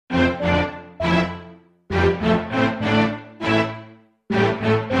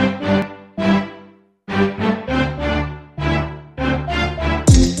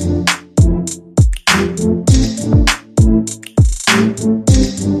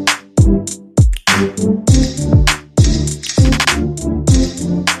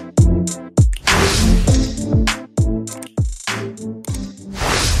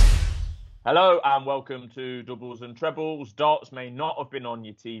welcome to Doubles and Trebles. Darts may not have been on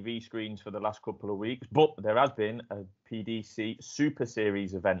your TV screens for the last couple of weeks, but there has been a PDC Super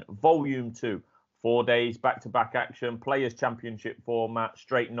Series event, Volume 2. 4 days, back-to-back action, Players' Championship format,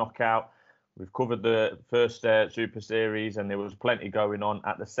 straight knockout. We've covered the first Super Series, and there was plenty going on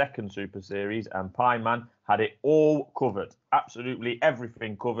at the second Super Series, and Pieman had it all covered. Absolutely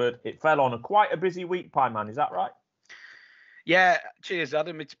everything covered. It fell on quite a busy week, Pieman, is that right? Yeah, cheers,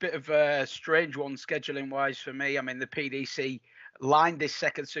 Adam. It's a bit of a strange one scheduling-wise for me. I mean, the PDC lined this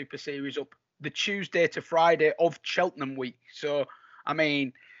second Super Series up the Tuesday to Friday of Cheltenham week. So, I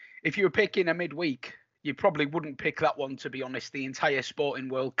mean, if you were picking a midweek, you probably wouldn't pick that one, to be honest. The entire sporting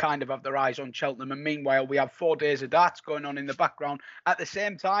world kind of have their eyes on Cheltenham. And meanwhile, we have 4 days of darts going on in the background at the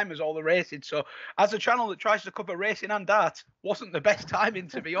same time as all the racing. So as a channel that tries to cover racing and darts, wasn't the best timing,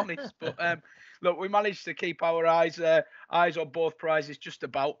 to be honest. But look, we managed to keep our eyes on both prizes just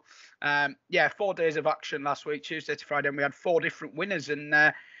about. 4 days of action last week, Tuesday to Friday, and we had 4 different winners. And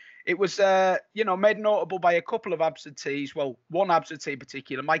it was, made notable by a couple of absentees. Well, one absentee in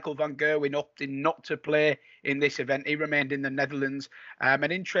particular, Michael van Gerwen, opting not to play in this event. He remained in the Netherlands.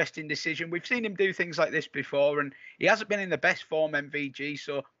 An interesting decision. We've seen him do things like this before, and he hasn't been in the best form, MVG,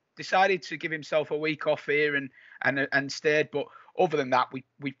 so decided to give himself a week off here and stayed. But other than that,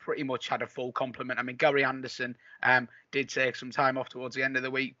 we pretty much had a full complement. I mean, Gary Anderson did take some time off towards the end of the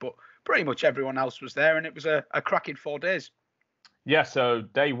week, but pretty much everyone else was there, and it was a cracking 4 days. Yeah, so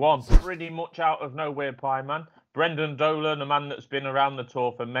day one, pretty much out of nowhere, Pieman. Brendan Dolan, a man that's been around the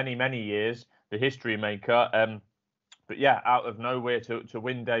tour for many, many years, the history maker. But yeah, out of nowhere to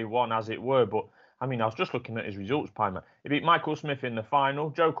win day one, as it were. But I mean, I was just looking at his results, Pieman. He beat Michael Smith in the final,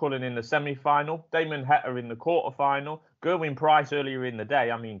 Joe Cullen in the semi-final, Damon Heta in the quarter-final, Gerwyn Price earlier in the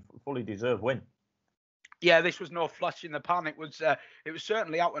day. I mean, fully deserved win. Yeah, this was no flash in the pan. It was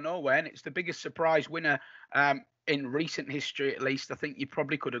certainly out of nowhere, and it's the biggest surprise winner in recent history, at least. I think you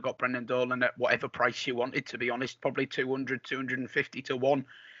probably could have got Brendan Dolan at whatever price you wanted, to be honest, probably 200, 250 to 1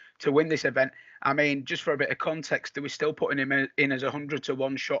 to win this event. I mean, just for a bit of context, they were still putting him in as a 100 to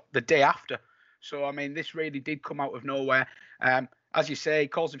 1 shot the day after. So, I mean, this really did come out of nowhere. As you say, he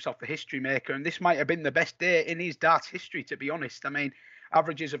calls himself the history maker, and this might have been the best day in his darts history, to be honest. I mean,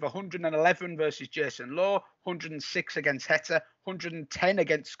 averages of 111 versus Jason Lowe, 106 against Heta, 110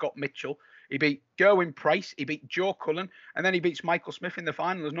 against Scott Mitchell. He beat Gerwyn Price, he beat Joe Cullen, and then he beats Michael Smith in the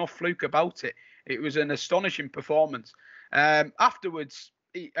final. There's no fluke about it. It was an astonishing performance. Afterwards,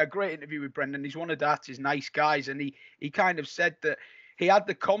 a great interview with Brendan. He's one of darts' nice guys, and he kind of said that he had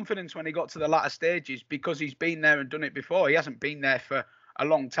the confidence when he got to the latter stages because he's been there and done it before. He hasn't been there for a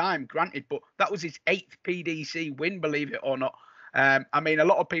long time, granted, but that was his 8th PDC win, believe it or not. I mean, a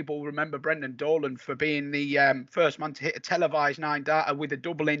lot of people remember Brendan Dolan for being the first man to hit a televised 9-darter with a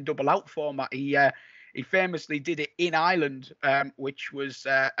double-in, double-out format. He famously did it in Ireland, which was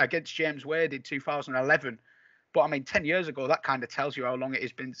against James Wade in 2011. But, I mean, 10 years ago, that kind of tells you how long it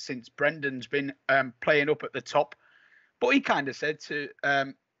has been since Brendan's been playing up at the top. But he kind of said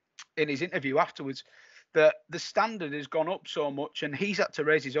in his interview afterwards that the standard has gone up so much and he's had to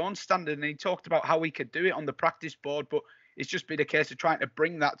raise his own standard. And he talked about how he could do it on the practice board, but it's just been a case of trying to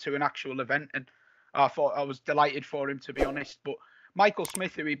bring that to an actual event. And I was delighted for him, to be honest. But Michael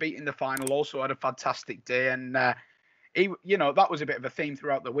Smith, who he beat in the final, also had a fantastic day. And that was a bit of a theme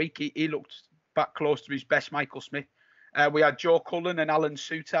throughout the week. He looked back close to his best, Michael Smith. We had Joe Cullen and Alan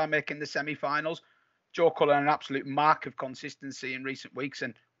Soutar making the semi-finals. Joe Cullen, an absolute mark of consistency in recent weeks.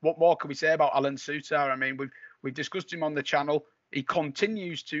 And what more can we say about Alan Soutar? I mean, we've discussed him on the channel. He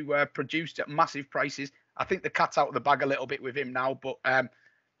continues to produce at massive prices. I think the cat's out of the bag a little bit with him now, but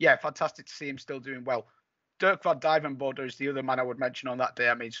fantastic to see him still doing well. Dirk van Dijvenbode is the other man I would mention on that day.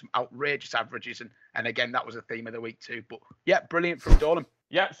 I mean, some outrageous averages, and again, that was a theme of the week too. But yeah, brilliant from Dolan.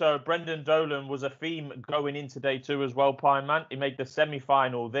 Yeah, so Brendan Dolan was a theme going into day 2 as well, Pieman. He made the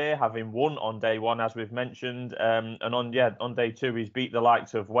semi-final there, having won on day 1, as we've mentioned. And on day 2, he's beat the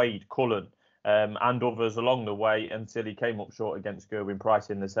likes of Wade, Cullen, and others along the way until he came up short against Gerwyn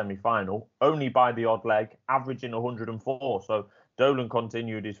Price in the semi-final, only by the odd leg, averaging 104. So Dolan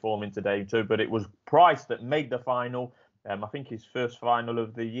continued his form into day 2, but it was Price that made the final. I think his first final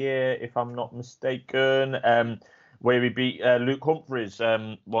of the year, if I'm not mistaken, where he beat Luke Humphries,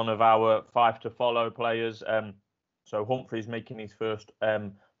 one of our 5 to follow players. So Humphries making his first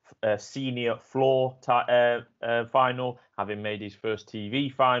senior floor final, having made his first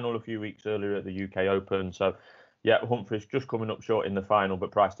TV final a few weeks earlier at the UK Open. So, yeah, Humphries just coming up short in the final, but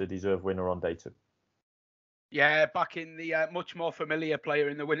Price the deserved winner on day 2. Yeah, back in the much more familiar player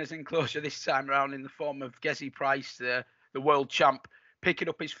in the winners' enclosure this time around in the form of Gerwyn Price, the world champ, picking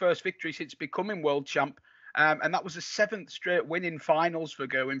up his first victory since becoming world champ. And that was the 7th straight win in finals for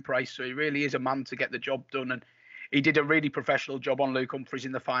Gerwyn Price. So he really is a man to get the job done. And he did a really professional job on Luke Humphries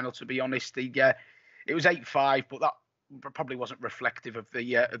in the final, to be honest. It was 8-5, but that probably wasn't reflective of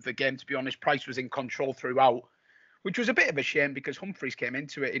the game, to be honest. Price was in control throughout, which was a bit of a shame because Humphries came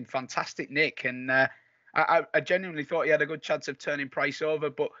into it in fantastic nick. And I genuinely thought he had a good chance of turning Price over,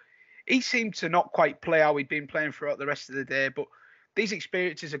 but he seemed to not quite play how he'd been playing throughout the rest of the day. But these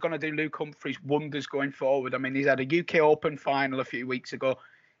experiences are going to do Luke Humphries wonders going forward. I mean, he's had a UK Open final a few weeks ago.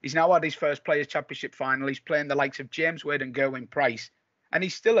 He's now had his first Players' Championship final. He's playing the likes of James Wade and Gerwyn Price. And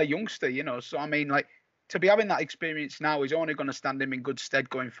he's still a youngster, you know. So, I mean, like, to be having that experience now is only going to stand him in good stead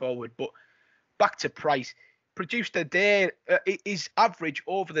going forward. But back to Price. Produced a day, his average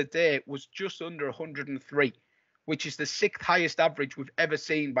over the day was just under 103, which is the 6th highest average we've ever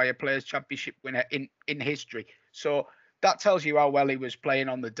seen by a Players' Championship winner in history. So that tells you how well he was playing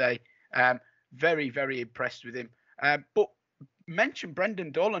on the day. Very, very impressed with him. But mention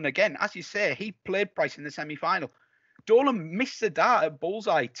Brendan Dolan again. As you say, he played Price in the semi-final. Dolan missed the dart at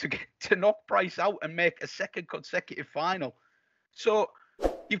bullseye to knock Price out and make a second consecutive final. So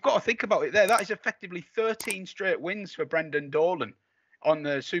you've got to think about it there. That is effectively 13 straight wins for Brendan Dolan on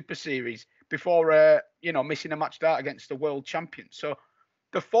the Super Series before, missing a match dart against the world champion. So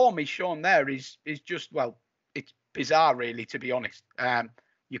the form he's shown there is just, well, it's bizarre, really, to be honest.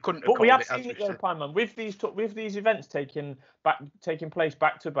 You couldn't. But we have seen it though, Pieman, with these events taking place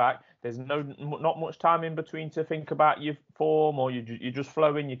back to back. There's not much time in between to think about your form, or you're just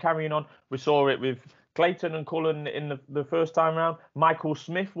flowing, you're carrying on. We saw it with Clayton and Cullen in the first time round. Michael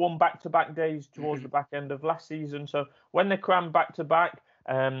Smith won back-to-back days towards the back end of last season. So when they're crammed back-to-back,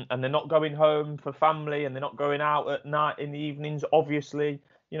 and they're not going home for family, and they're not going out at night in the evenings, obviously,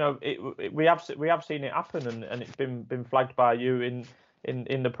 we have seen it happen, and it's been flagged by you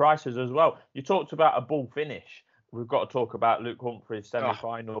in the prices as well. You talked about a bull finish. We've got to talk about Luke Humphries'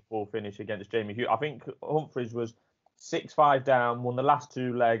 semi-final bull finish against Jamie Hughes. I think Humphries was 6-5 down, won the last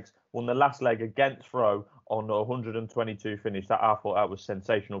 2 legs, won the last leg against throw on a 122 finish. I thought that was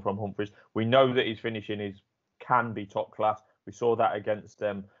sensational from Humphries. We know that his finishing can be top class. We saw that against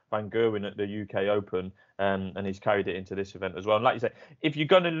Van Gerwen at the UK Open, and he's carried it into this event as well. And like you say, if you're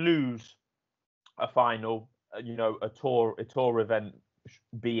going to lose a final, a tour event,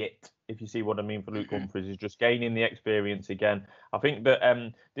 be it, if you see what I mean, for Luke Humphries, is just gaining the experience again. I think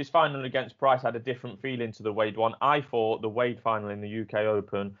that this final against Price had a different feeling to the Wade one. I thought the Wade final in the UK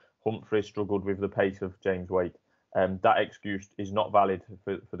Open, Humphries struggled with the pace of James Wade. That excuse is not valid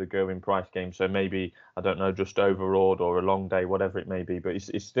for the Gerwyn Price game. So maybe, I don't know, just overawed or a long day, whatever it may be. But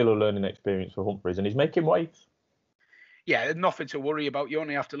it's still a learning experience for Humphries, and he's making waves. Yeah, nothing to worry about. You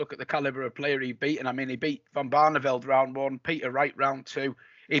only have to look at the calibre of player he beat. And I mean, he beat Van Barneveld round 1, Peter Wright round 2.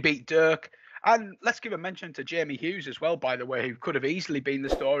 He beat Dirk. And let's give a mention to Jamie Hughes as well, by the way, who could have easily been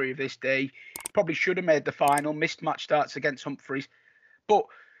the story of this day. Probably should have made the final, missed match starts against Humphries. But,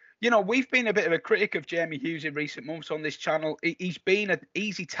 we've been a bit of a critic of Jamie Hughes in recent months on this channel. He's been an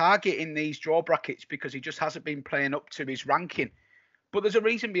easy target in these draw brackets because he just hasn't been playing up to his ranking. But there's a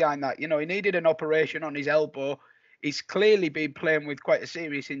reason behind that. He needed an operation on his elbow. He's clearly been playing with quite a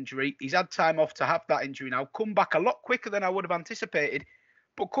serious injury. He's had time off to have that injury now. Come back a lot quicker than I would have anticipated,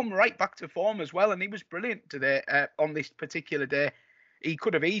 but come right back to form as well. And he was brilliant today on this particular day. He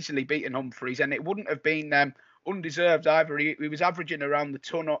could have easily beaten Humphries, and it wouldn't have been undeserved either. He was averaging around the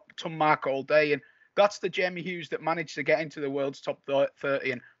ton mark all day, and that's the Jamie Hughes that managed to get into the world's top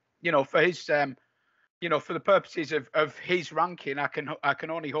 30. And for his for the purposes of his ranking, I can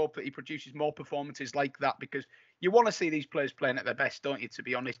only hope that he produces more performances like that, because you want to see these players playing at their best, don't you? To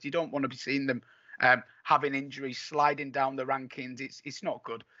be honest, you don't want to be seeing them having injuries, sliding down the rankings. It's not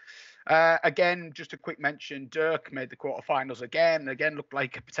good. Again, just a quick mention: Dirk made the quarterfinals again. Again, looked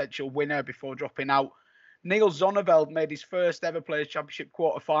like a potential winner before dropping out. Neil Zonneveld made his first ever Players' Championship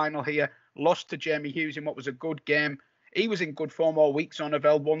quarterfinal here. Lost to Jamie Hughes in what was a good game. He was in good form all week.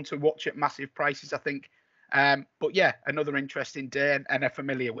 Zonneveld, one to watch at massive prices, I think. But yeah, another interesting day and a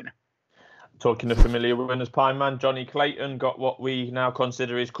familiar winner. Talking of familiar winners, Pieman, Jonny Clayton got what we now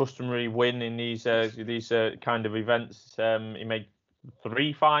consider his customary win in these kind of events. He made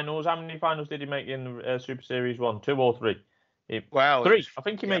 3 finals. How many finals did he make in Super Series 1? 2 or 3? 3. I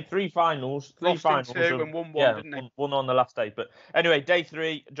think he made 3 finals. 3 finals. 2 and won 1, didn't he? One on the last day. But anyway, day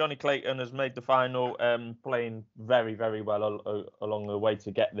 3, Jonny Clayton has made the final, playing very, very well along the way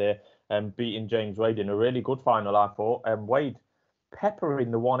to get there, beating James Wade in a really good final, I thought. Wade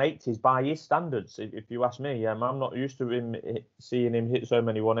peppering the 180s by his standards, if you ask me. I'm not used to seeing him hit so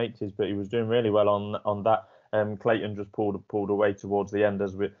many 180s, but he was doing really well on that. Clayton just pulled away towards the end,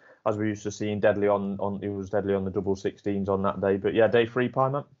 as we used to see in Deadly on he was deadly on the double 16s on that day. But yeah, day 3,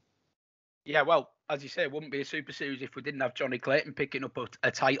 Pieman. Yeah, well, as you say, it wouldn't be a Super Series if we didn't have Jonny Clayton picking up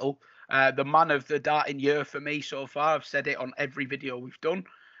a title. The man of the darting year for me so far. I've said it on every video we've done.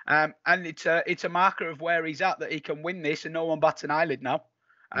 And it's a marker of where he's at, that he can win this and no one bats an eyelid now.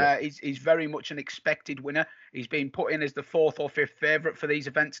 Yeah. He's very much an expected winner. He's been put in as the 4th or 5th favourite for these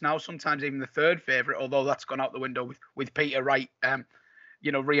events now, sometimes even the 3rd favourite, although that's gone out the window with Peter Wright,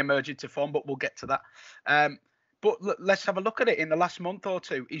 re-emerging to form, but we'll get to that. But let's have a look at it. In the last month or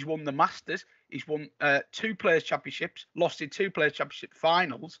two, he's won the Masters. He's won 2 Players' Championships, lost in 2 Players' Championship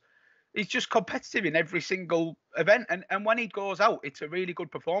finals. He's just competitive in every single event. And when he goes out, it's a really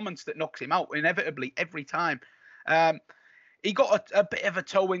good performance that knocks him out inevitably every time. He got a bit of a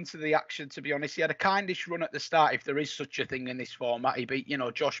toe into the action, to be honest. He had a kindish run at the start, if there is such a thing in this format. He beat,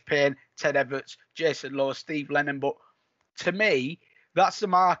 Josh Payne, Ted Everts, Jason Lowe, Steve Lennon. But to me, that's the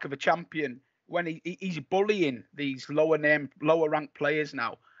mark of a champion, when he's bullying these lower ranked players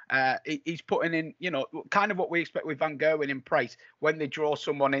now. He's putting in, kind of what we expect with Van Gerwen and Price, when they draw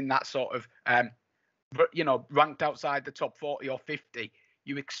someone in that sort of, ranked outside the top 40 or 50,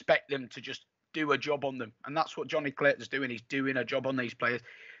 you expect them to just do a job on them. And that's what Jonny Clayton's doing. He's doing a job on these players.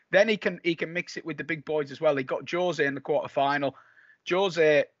 Then he can mix it with the big boys as well. He got Jose in the quarterfinal.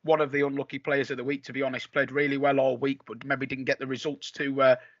 Jose, one of the unlucky players of the week, to be honest, played really well all week, but maybe didn't get the results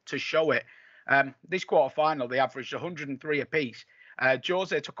to show it. This quarterfinal, they averaged 103 apiece.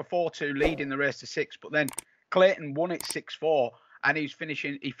 Jose took a 4-2 lead in the race to 6, but then Clayton won it 6-4, and he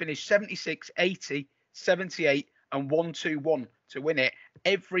finished 76, 80, 78, and 1-2-1 to win it.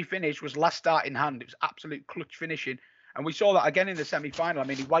 Every finish was last start in hand. It was absolute clutch finishing. And we saw that again in the semi-final. I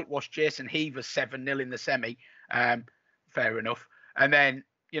mean, he whitewashed Jason Heaver 7-0 in the semi. Fair enough. And then,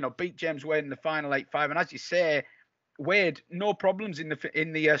 beat James Wade in the final 8-5. And as you say, Wade, no problems in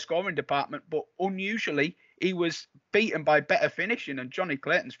the scoring department, but unusually, he was beaten by better finishing, and Jonny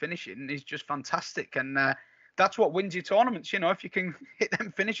Clayton's finishing is just fantastic. And that's what wins your tournaments. If you can hit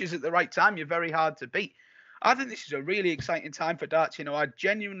them finishes at the right time, you're very hard to beat. I think this is a really exciting time for darts. I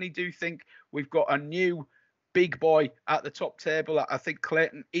genuinely do think we've got a new big boy at the top table. I think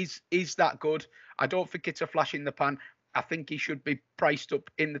Clayton is that good. I don't think it's a flash in the pan. I think he should be priced up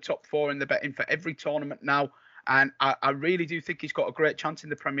in the top 4 in the betting for every tournament now. And I really do think he's got a great chance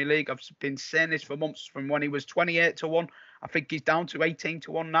in the Premier League. I've been saying this for months, from when he was 28-1. I think he's down to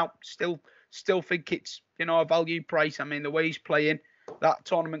 18-1 now. Still think it's, a value price. I mean, the way he's playing, that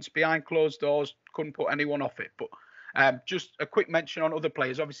tournament's behind closed doors. Couldn't put anyone off it. But just a quick mention on other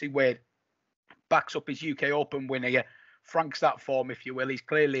players. Obviously, Wade backs up his UK Open win here. Franks that form, if you will. He's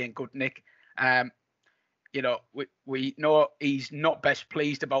clearly in good nick. We know he's not best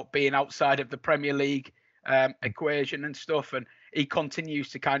pleased about being outside of the Premier League equation and stuff, and he continues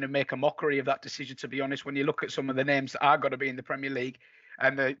to kind of make a mockery of that decision, to be honest. When you look at some of the names that are going to be in the Premier League,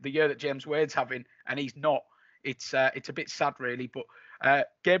 and the year that James Wade's having, and he's not, it's a bit sad, really. But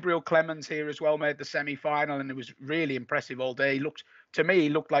Gabriel Clemens here as well made the semi-final, and it was really impressive all day. He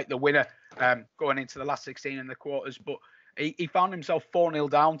looked like the winner going into the last 16 in the quarters, but he found himself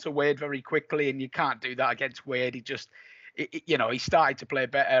 4-0 down to Wade very quickly, and you can't do that against Wade. He started to play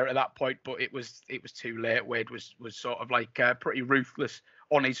better at that point, but it was too late. Wade was sort of like pretty ruthless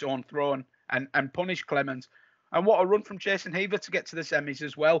on his own throne and punished Clemens. And what a run from Jason Heaver to get to the semis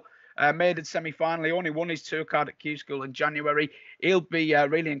as well. Made it semi-final. He only won his tour card at Q School in January. He'll be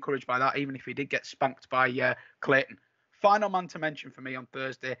really encouraged by that, even if he did get spanked by Clayton. Final man to mention for me on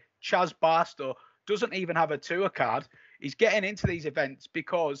Thursday, Chaz Barstow, doesn't even have a tour card. He's getting into these events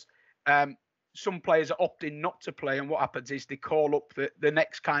because some players are opting not to play, and what happens is they call up the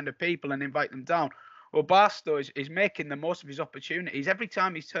next kind of people and invite them down. Well, Barstow is making the most of his opportunities. Every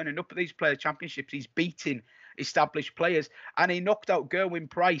time he's turning up at these player championships, he's beating established players, and he knocked out Gerwyn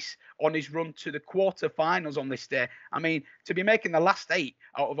Price on his run to the quarterfinals on this day. I mean, to be making the last 8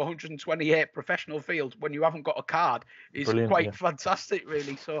 out of 128 professional field when you haven't got a card is quite fantastic,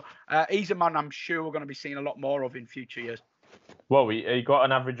 really. So he's a man I'm sure we're going to be seeing a lot more of in future years. Well, he got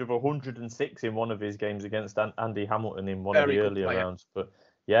an average of 106 in one of his games against Andy Hamilton in one of the earlier rounds. But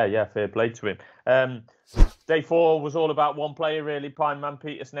yeah, fair play to him. Day 4 was all about one player, really. Pieman,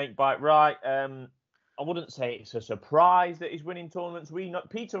 Peter Snakebite Wright. I wouldn't say it's a surprise that he's winning tournaments. We know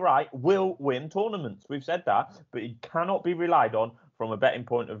Peter Wright will win tournaments. We've said that, but he cannot be relied on from a betting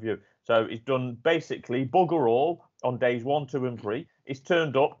point of view. So he's done basically bugger all on days 1, 2, and 3. He's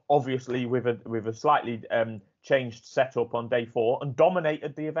turned up, obviously, with a slightly changed setup on day 4 and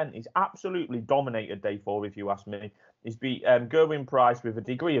dominated the event. He's absolutely dominated day 4, if you ask me. He's beat Gerwyn Price with a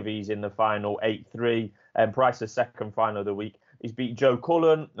degree of ease in the final, 8-3. Price's second final of the week. He's beat Joe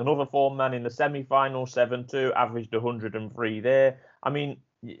Cullen, another form man, in the semi-final, 7-2, averaged 103 there. I mean,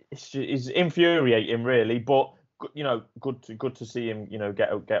 it's infuriating, really, but good to see him,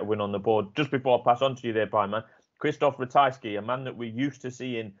 get a win on the board. Just before I pass on to you there, Pieman, Krzysztof Ratajski, a man that we're used to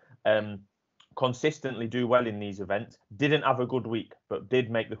seeing consistently do well in these events, didn't have a good week, but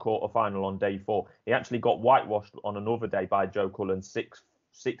did make the quarterfinal on day 4. He actually got whitewashed on another day by Joe Cullen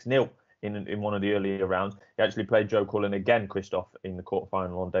 6-0 in one of the earlier rounds. He actually played Joe Cullen again, Krzysztof, in the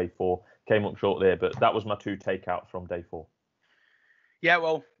quarterfinal on day 4. Came up short there, but that was my 2 takeouts from day 4. Yeah,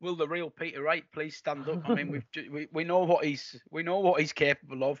 well, will the real Peter Wright please stand up? I mean, we know what he's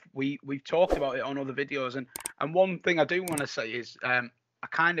capable of. We've talked about it on other videos, and one thing I do want to say is I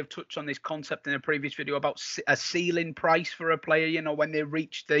kind of touched on this concept in a previous video about a ceiling price for a player. When they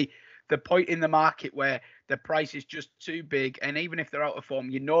reach the point in the market where the price is just too big, and even if they're out of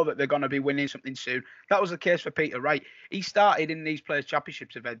form, that they're going to be winning something soon. That was the case for Peter Wright. He started in these Players'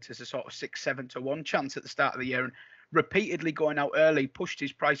 Championships events as a sort of 6-7 to 1 chance at the start of the year, and repeatedly going out early, pushed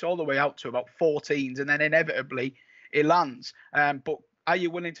his price all the way out to about 14s, and then inevitably he lands. But are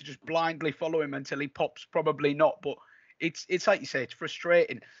you willing to just blindly follow him until he pops? Probably not. But it's like you say, it's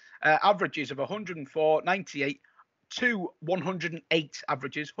frustrating. Averages of 104, 98, 108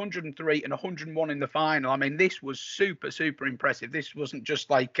 averages, 103 and 101 in the final. I mean, this was super, super impressive. This wasn't just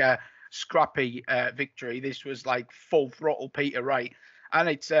like a scrappy victory. This was like full throttle Peter Wright. And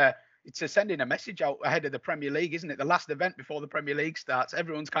it's sending a message out ahead of the Premier League, isn't it? The last event before the Premier League starts,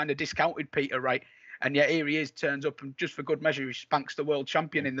 everyone's kind of discounted Peter Wright. And yet here he is, turns up, and just for good measure, he spanks the world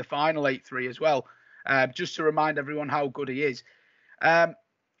champion in the final 8-3 as well. Just to remind everyone how good he is. I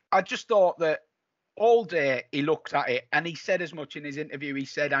just thought that all day he looked at it, and he said as much in his interview. He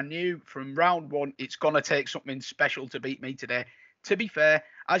said, I knew from round 1 it's going to take something special to beat me today. To be fair,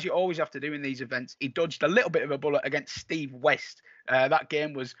 as you always have to do in these events, he dodged a little bit of a bullet against Steve West. That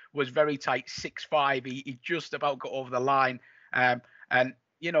game was very tight, 6-5. He just about got over the line. And,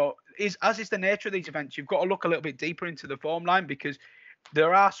 as is the nature of these events, you've got to look a little bit deeper into the form line, because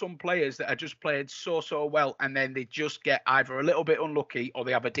there are some players that are just played so well, and then they just get either a little bit unlucky or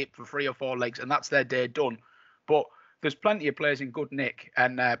they have a dip for 3 or 4 legs, and that's their day done. But there's plenty of players in good nick,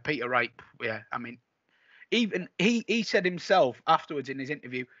 and Peter Wright, yeah, I mean, even he said himself afterwards in his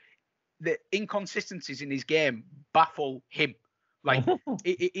interview that inconsistencies in his game baffle him. Like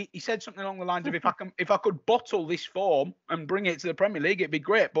he said something along the lines of, if I could bottle this form and bring it to the Premier League, it'd be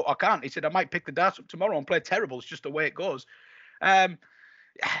great, but I can't. He said I might pick the darts up tomorrow and play terrible. It's just the way it goes.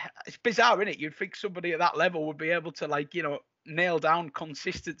 It's bizarre, isn't it? You'd think somebody at that level would be able to nail down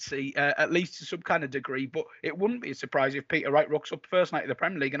consistency at least to some kind of degree, but it wouldn't be a surprise if Peter Wright rocks up first night of the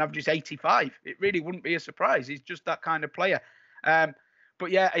Premier League and averages 85. It really wouldn't be a surprise. He's just that kind of player. But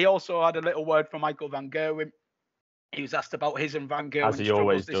yeah, he also had a little word from Michael van Gerwen. He was asked about his and Van Gerwen's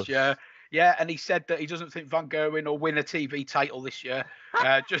struggles this year. Yeah, and he said that he doesn't think Van Gerwen will win a TV title this year.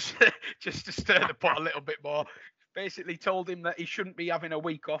 Just to stir the pot a little bit more. Basically told him that he shouldn't be having a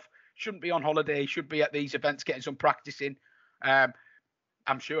week off, shouldn't be on holiday, should be at these events getting some practice in.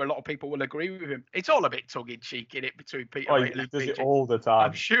 I'm sure a lot of people will agree with him. It's all a bit tongue-in-cheek, isn't it, between Peter Wright and he does it all the time.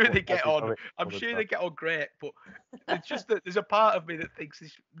 I'm sure they get on. I'm sure they get on great, but it's just that there's a part of me that thinks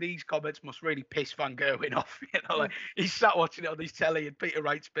these comments must really piss Van Gerwen off. Like he's sat watching it on his telly, and Peter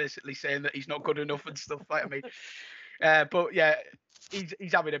Wright's basically saying that he's not good enough and stuff like that. But yeah, he's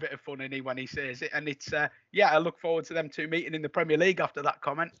having a bit of fun, isn't he, when he says it? And it's I look forward to them two meeting in the Premier League after that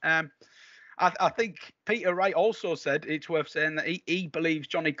comment. I think Peter Wright also said, it's worth saying, that he believes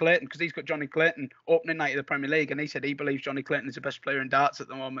Jonny Clayton, because he's got Jonny Clayton opening night of the Premier League, and he said he believes Jonny Clayton is the best player in darts at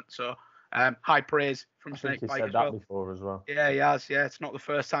the moment. So high praise from Snake Bite as well. He said that before as well. Yeah, he has. Yeah, it's not the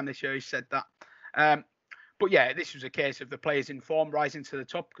first time this year he's said that. But yeah, this was a case of the players in form rising to the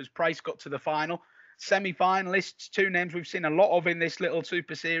top, because Price got to the final. Semi-finalists, 2 names we've seen a lot of in this little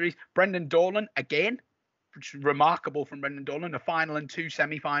Super Series. Brendan Dolan again, which is remarkable from Brendan Dolan, a final and 2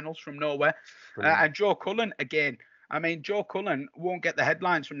 semi-finals from nowhere. And Joe Cullen again. I mean, Joe Cullen won't get the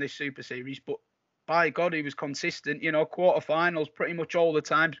headlines from this Super Series, but by God, he was consistent. Quarterfinals pretty much all the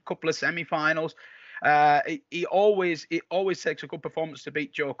time, a couple of semi-finals. It always takes a good performance to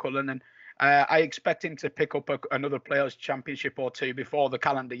beat Joe Cullen, and I expect him to pick up another Players' Championship or 2 before the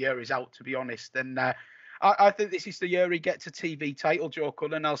calendar year is out, to be honest. And I think this is the year he gets a TV title, Joe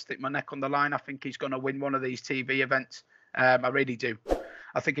Cullen. I'll stick my neck on the line. I think he's going to win one of these TV events. I really do.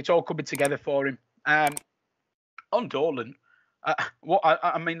 I think it's all coming together for him. On Dolan,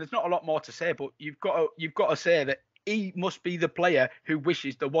 I mean, there's not a lot more to say, but you've got to say that he must be the player who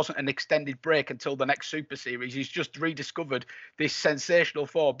wishes there wasn't an extended break until the next Super Series. He's just rediscovered this sensational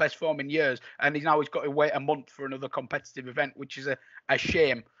form, best form in years, and he's got to wait a month for another competitive event, which is a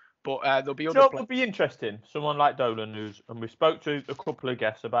shame. But there'll be other. It would be interesting. Someone like Dolan, and we spoke to a couple of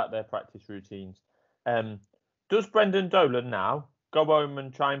guests about their practice routines. Does Brendan Dolan now go home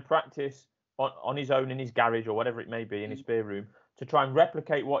and try and practice on his own in his garage or whatever it may be in his spare room to try and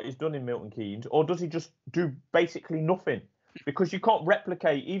replicate what he's done in Milton Keynes, or does he just do basically nothing? Because you can't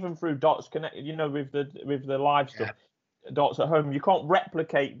replicate even through dots connected, with the live stuff, dots at home. You can't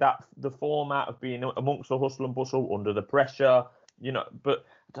replicate the format of being amongst the hustle and bustle under the pressure, But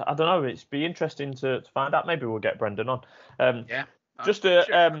I don't know. It's be interesting to find out. Maybe we'll get Brendan on. Just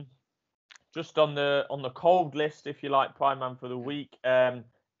on the cold list, if you like, Pieman for the week.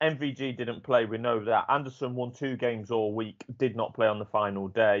 MVG didn't play, we know that. Anderson won 2 games all week, did not play on the final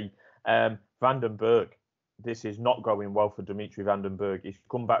day. Vandenberg, this is not going well for Dimitri Vandenberg. He's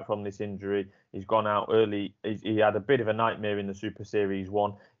come back from this injury. He's gone out early. He had a bit of a nightmare in the Super Series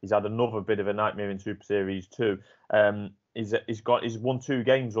 1. He's had another bit of a nightmare in Super Series 2. He's won 2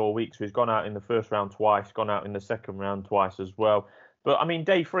 games all week, so he's gone out in the first round twice, gone out in the second round twice as well. But, I mean,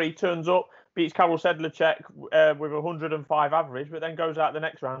 day 3 turns up, beats Karel Sedlacek with 105 average, but then goes out the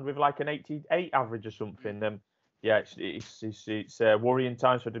next round with like an 88 average or something. It's worrying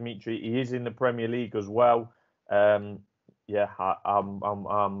times for Dimitri. He is in the Premier League as well. I'll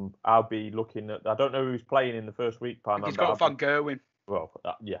be looking at. I don't know who's playing in the first week. He's got Van Gerwyn. Well,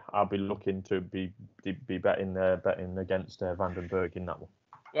 I'll be looking to be betting against Vandenberg in that one.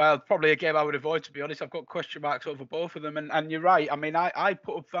 Well, probably a game I would avoid, to be honest. I've got question marks over both of them. And you're right. I mean, I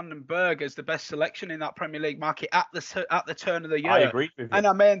put up Vandenberg as the best selection in that Premier League market at the turn of the year. I agree with you. And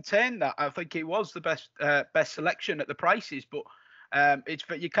I maintain that. I think he was the best selection at the prices. But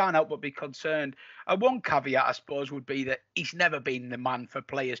you can't help but be concerned. One caveat, I suppose, would be that he's never been the man for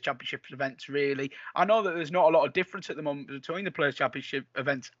Players' Championship events, really. I know that there's not a lot of difference at the moment between the Players' Championship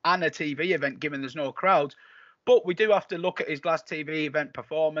events and a TV event, given there's no crowds. But we do have to look at his last TV event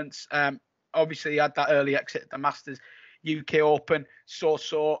performance. Obviously, he had that early exit at the Masters UK Open,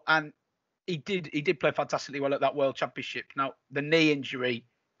 and he did play fantastically well at that World Championship. Now, the knee injury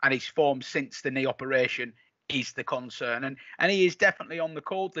and his form since the knee operation is the concern, and he is definitely on the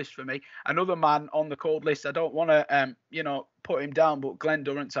cold list for me. Another man on the cold list, I don't want to put him down, but Glenn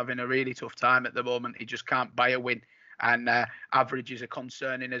Durrant's having a really tough time at the moment. He just can't buy a win, and averages are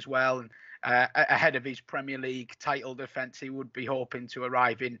concerning as well. And ahead of his Premier League title defence, he would be hoping to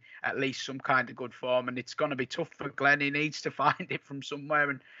arrive in at least some kind of good form, and it's going to be tough for Glenn. He needs to find it from somewhere,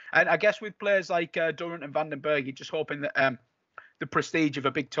 and I guess with players like Durrant and Vandenberg, you're just hoping that the prestige of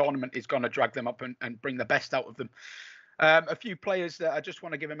a big tournament is going to drag them up and bring the best out of them. A few players that I just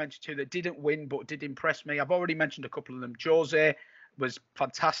want to give a mention to that didn't win but did impress me. I've already mentioned a couple of them. Jose was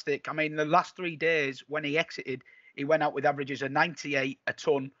fantastic. I mean, the last 3 days when he exited, he went out with averages of 98, a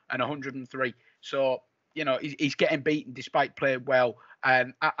ton, and 103. So, he's getting beaten despite playing well.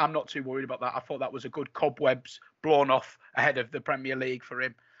 And I'm not too worried about that. I thought that was a good cobwebs blown off ahead of the Premier League for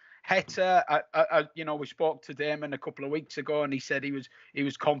him. Heta, we spoke to Damon a couple of weeks ago, and he said he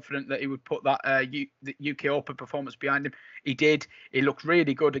was confident that he would put that the UK Open performance behind him. He did. He looked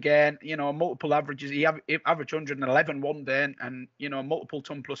really good again. Multiple averages. He averaged 111 one day, and multiple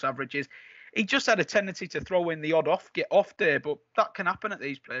ton plus averages. He just had a tendency to throw in the odd get off day, but that can happen at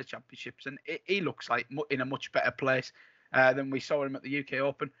these Players' Championships, and he looks like in a much better place than we saw him at the UK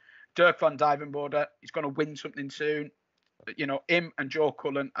Open. Dirk van Dijvenbode, he's going to win something soon. Him and Joe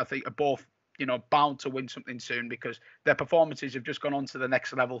Cullen, I think, are both, bound to win something soon because their performances have just gone on to the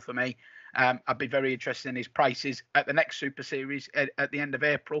next level for me. I'd be very interested in his prices at the next Super Series at the end of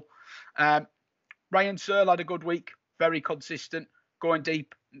April. Ryan Searle had a good week, very consistent, going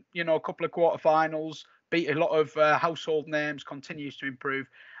deep, a couple of quarterfinals, beat a lot of household names, continues to improve.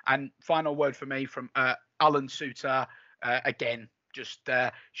 And final word for me from Alan Soutar, again, just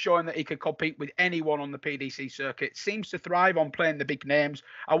showing that he could compete with anyone on the PDC circuit. Seems to thrive on playing the big names.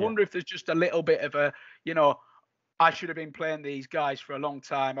 I wonder if there's just a little bit of a, I should have been playing these guys for a long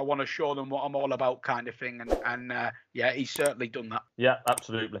time. I want to show them what I'm all about kind of thing. And he's certainly done that. Yeah,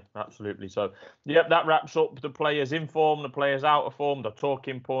 absolutely. So, that wraps up the players in form, the players out of form, the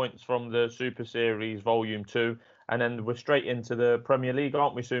talking points from the Super Series Volume 2. And then we're straight into the Premier League,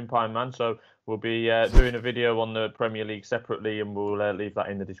 aren't we, soon, Pieman? So we'll be doing a video on the Premier League separately, and we'll leave that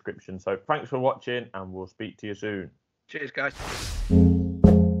in the description. So thanks for watching, and we'll speak to you soon. Cheers, guys.